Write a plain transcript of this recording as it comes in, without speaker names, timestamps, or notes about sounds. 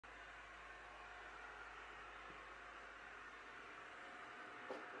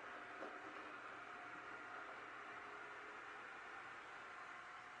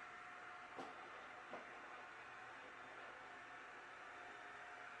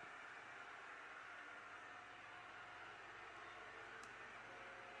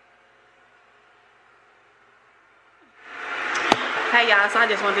Hey y'all, so I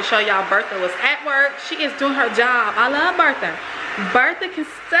just wanted to show y'all Bertha was at work. She is doing her job. I love Bertha. Bertha can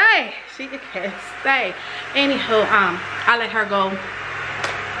stay. She can stay. Anywho, I let her go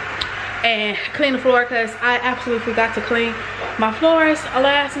and clean the floor because I absolutely forgot to clean my floors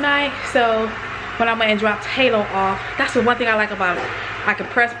last night. So when I went and dropped Halo off, that's the one thing I like about it. I can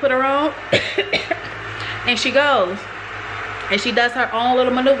press put her on and she goes and she does her own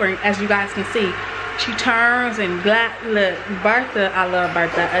little maneuvering, as you guys can see. She turns and look, Bertha, I love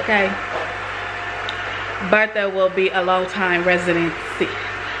Bertha, okay? Bertha will be a long time residency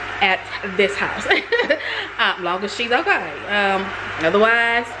at this house. Long as she's okay.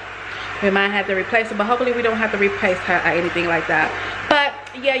 Otherwise, we might have to replace her, but hopefully we don't have to replace her or anything like that. But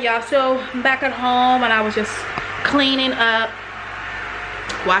yeah, y'all, so I'm back at home and I was just cleaning up,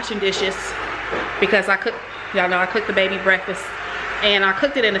 washing dishes, because I cooked, y'all know I cooked the baby breakfast. And I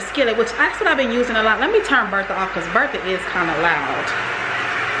cooked it in a skillet, which that's what I've been using a lot. Let me turn Bertha off because Bertha is kind of loud.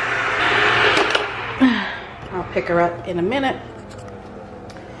 I'll pick her up in a minute.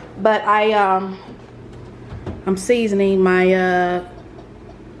 But I'm seasoning my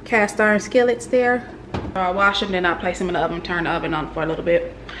cast iron skillets there. I wash them, then I place them in the oven, turn the oven on for a little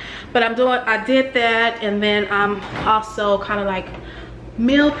bit. But I did that, and then I'm also kind of like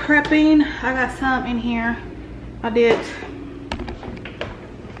meal prepping. I got some in here. I did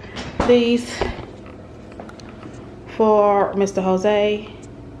these for Mr. Jose.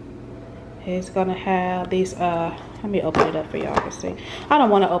 He's gonna have these let me open it up for y'all to see. I don't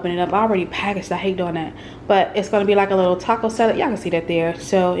want to open it up, I already packaged, I hate doing that. But it's gonna be like a little taco salad. Y'all can see that there.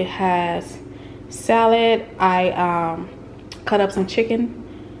 So it has salad. I cut up some chicken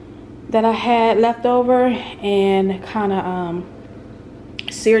that I had left over and kind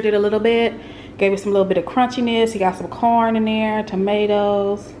of seared it a little bit, gave it some little bit of crunchiness. He got some corn in there,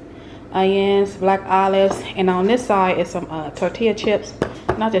 tomatoes, onions, black olives, and on this side is some tortilla chips,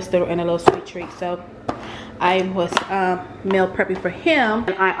 and I just threw in a little sweet treat. So I was meal prepping for him.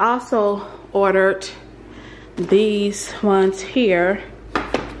 And I also ordered these ones here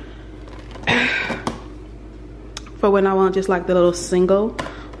for when I want just like the little single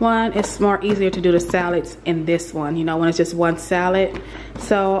one. It's more easier to do the salads in this one, you know, when it's just one salad.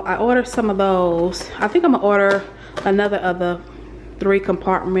 So I ordered some of those. I think I'm gonna order another of the 3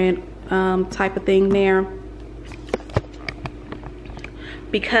 compartment type of thing there,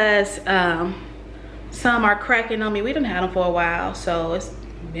 because some are cracking on me. We done had them for a while, so it's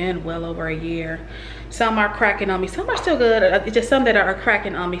been well over a year. Some are cracking on me, some are still good. It's just some that are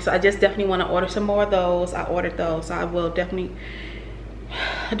cracking on me, so I just definitely want to order some more of those. I ordered those, so I will definitely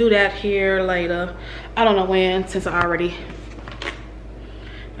do that here later. I don't know when, since I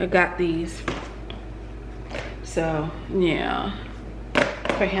got these. So yeah,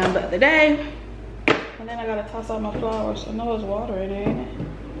 for him the other day. And then I gotta toss out my flowers. I know there's water in there, ain't it?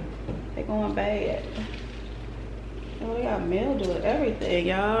 They're going bad. Oh, they got mildew and everything,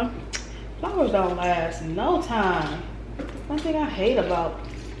 y'all. Flowers don't last no time. One thing I hate about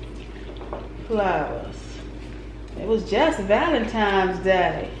flowers. It was just Valentine's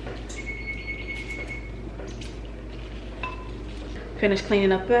Day. Finished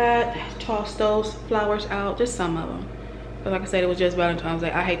cleaning up that. Tossed those flowers out, just some of them. But like I said, it was just Valentine's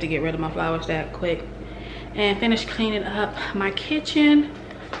Day. I hate to get rid of my flowers that quick. And finished cleaning up my kitchen.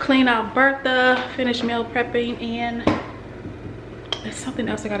 Clean out Bertha. Finished meal prepping. And there's something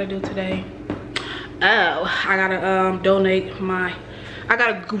else I gotta do today. Oh, I gotta donate my... I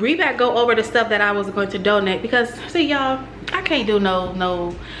gotta go over the stuff that I was going to donate, because see y'all, I can't do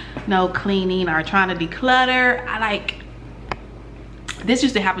no cleaning or trying to declutter. I like, this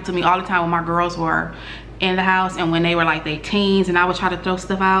used to happen to me all the time when my girls were in the house and when they were like they teens and I would try to throw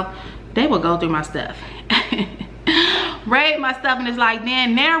stuff out. They would go through my stuff, raid my stuff, and it's like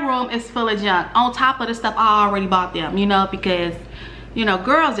then their room is full of junk on top of the stuff I already bought them, you know, because you know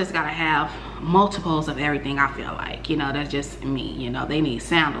girls just gotta have multiples of everything. I feel like, you know, that's just me, you know. They need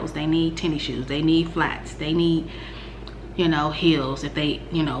sandals, they need tennis shoes, they need flats, they need, you know, heels if they,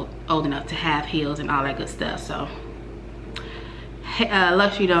 you know, old enough to have heels and all that good stuff. So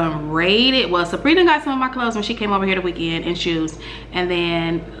Luxury done raided. Well, Sabrina got some of my clothes when she came over here the weekend, and shoes, and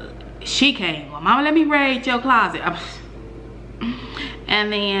then she came, well, mama, let me raid your closet.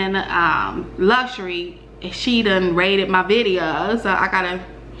 And then Luxury, she done raided my videos, so I gotta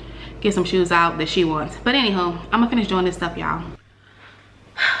get some shoes out that she wants. But anywho, I'm gonna finish doing this stuff, y'all.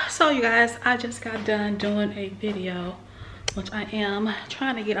 So you guys, I just got done doing a video, which I am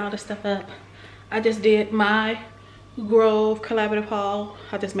trying to get all this stuff up. I just did my Grove collaborative haul.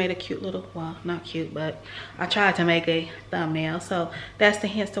 I just made a cute little, well, not cute, but I tried to make a thumbnail. So that's the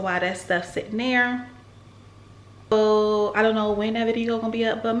hints to why that stuff's sitting there. So I don't know when that video gonna be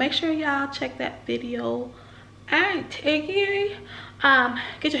up, but make sure y'all check that video out. Get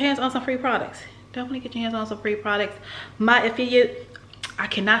your hands on some free products. Definitely get your hands on some free products. My affiliate, I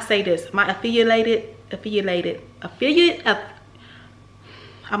cannot say this, my affiliate,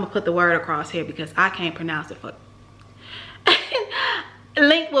 I'm gonna put the word across here because I can't pronounce it for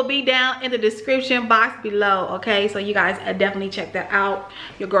link will be down in the description box below. Okay, so you guys definitely check that out.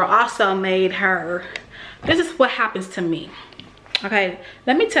 Your girl also made her, this is what happens to me. Okay,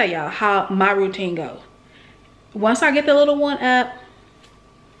 let me tell y'all how my routine goes. Once I get the little one up,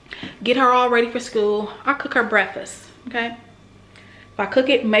 get her all ready for school, I cook her breakfast. Okay, if I cook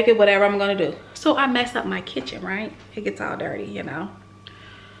it, make it, whatever I'm gonna do. So I mess up my kitchen, right? It gets all dirty, you know.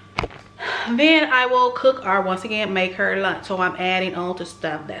 Then I will cook or once again make her lunch. So I'm adding on to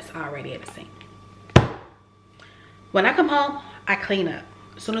stuff that's already in the sink. When I come home, I clean up.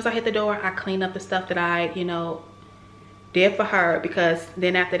 As soon as I hit the door, I clean up the stuff that I, you know, did for her. Because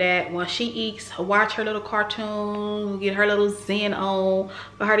then after that, once she eats, watch her little cartoon, get her little zen on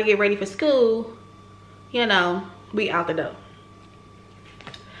for her to get ready for school, you know, we out the door.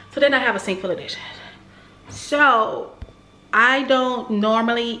 So then I have a sink full of dishes. So I don't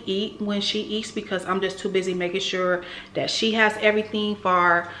normally eat when she eats because I'm just too busy making sure that she has everything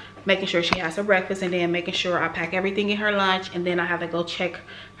for making sure she has her breakfast, and then making sure I pack everything in her lunch, and then I have to go check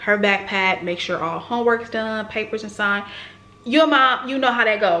her backpack, make sure all homework's done, papers and signed. Your mom, you know how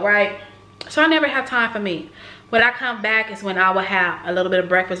that go, right? So I never have time for me. When I come back is when I will have a little bit of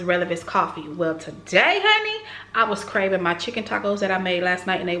breakfast relevant coffee. Well, today, honey, I was craving my chicken tacos that I made last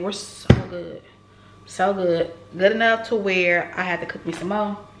night, and they were so good. So good. Good enough to where I had to cook me some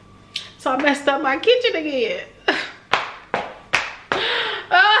more. So I messed up my kitchen again.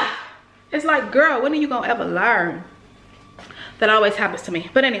 It's like, girl, when are you gonna ever learn? That always happens to me.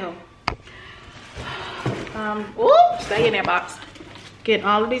 But anyhow, stay in there, box. Getting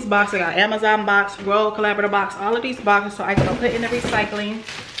all of these boxes. I got Amazon box, Roll Collaborative box, all of these boxes so I can go put in the recycling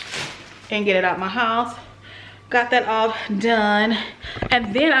and get it out my house. Got that all done.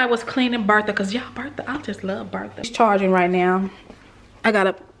 And then I was cleaning Bertha, because y'all, Bertha, I just love Bertha. She's charging right now. I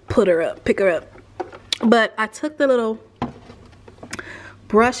gotta put her up, pick her up. But I took the little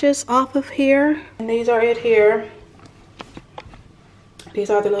brushes off of here, and these are it here. These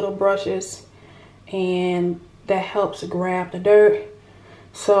are the little brushes, and that helps grab the dirt.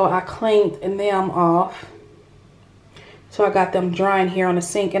 So I cleaned them off. So I got them drying here on the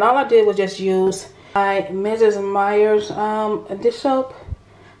sink, and all I did was just use my Mrs. Meyer's dish soap.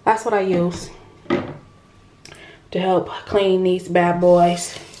 That's what I use to help clean these bad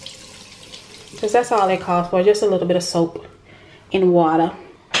boys, because that's all they call for, just a little bit of soap and water.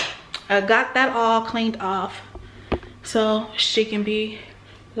 I got that all cleaned off so she can be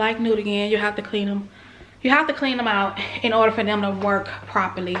like new again. You have to clean them. You have to clean them out in order for them to work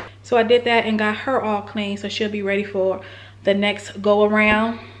properly. So I did that and got her all clean, so she'll be ready for the next go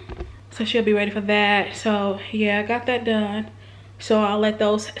around. So she'll be ready for that. So yeah, I got that done. So I'll let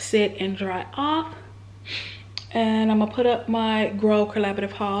those sit and dry off. And I'm gonna put up my Grow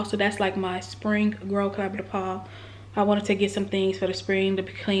Collaborative haul. So that's like my spring Grow Collaborative haul. I wanted to get some things for the spring to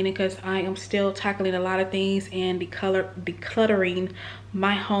be cleaning, because I am still tackling a lot of things and decluttering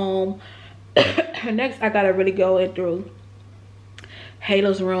my home. Next, I gotta really go in through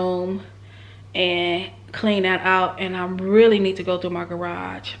Halo's room and clean that out, and I really need to go through my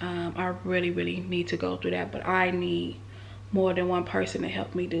garage. I really need to go through that, but I need more than one person to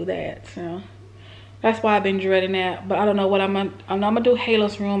help me do that. So that's why I've been dreading that. But I don't know what I'm gonna do.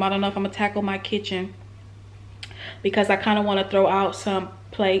 Halo's room. I don't know if I'm gonna tackle my kitchen, because I kind of want to throw out some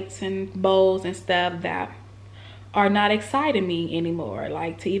plates and bowls and stuff that are not exciting me anymore,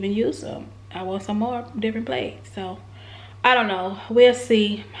 like to even use them. I want some more different plates. So I don't know, we'll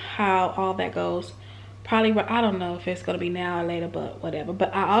see how all that goes. Probably, I don't know if it's gonna be now or later, but whatever.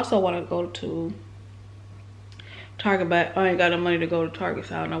 But I also want to go to Target, but I ain't got no money to go to Target,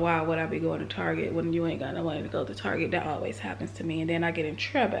 so I don't know why would I be going to Target when you ain't got no money to go to Target. That always happens to me, and then I get in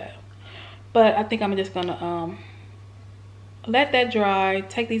trouble. But I think I'm just gonna let that dry,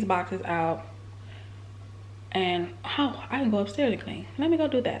 take these boxes out, and I can go upstairs and clean. Let me go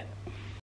do that.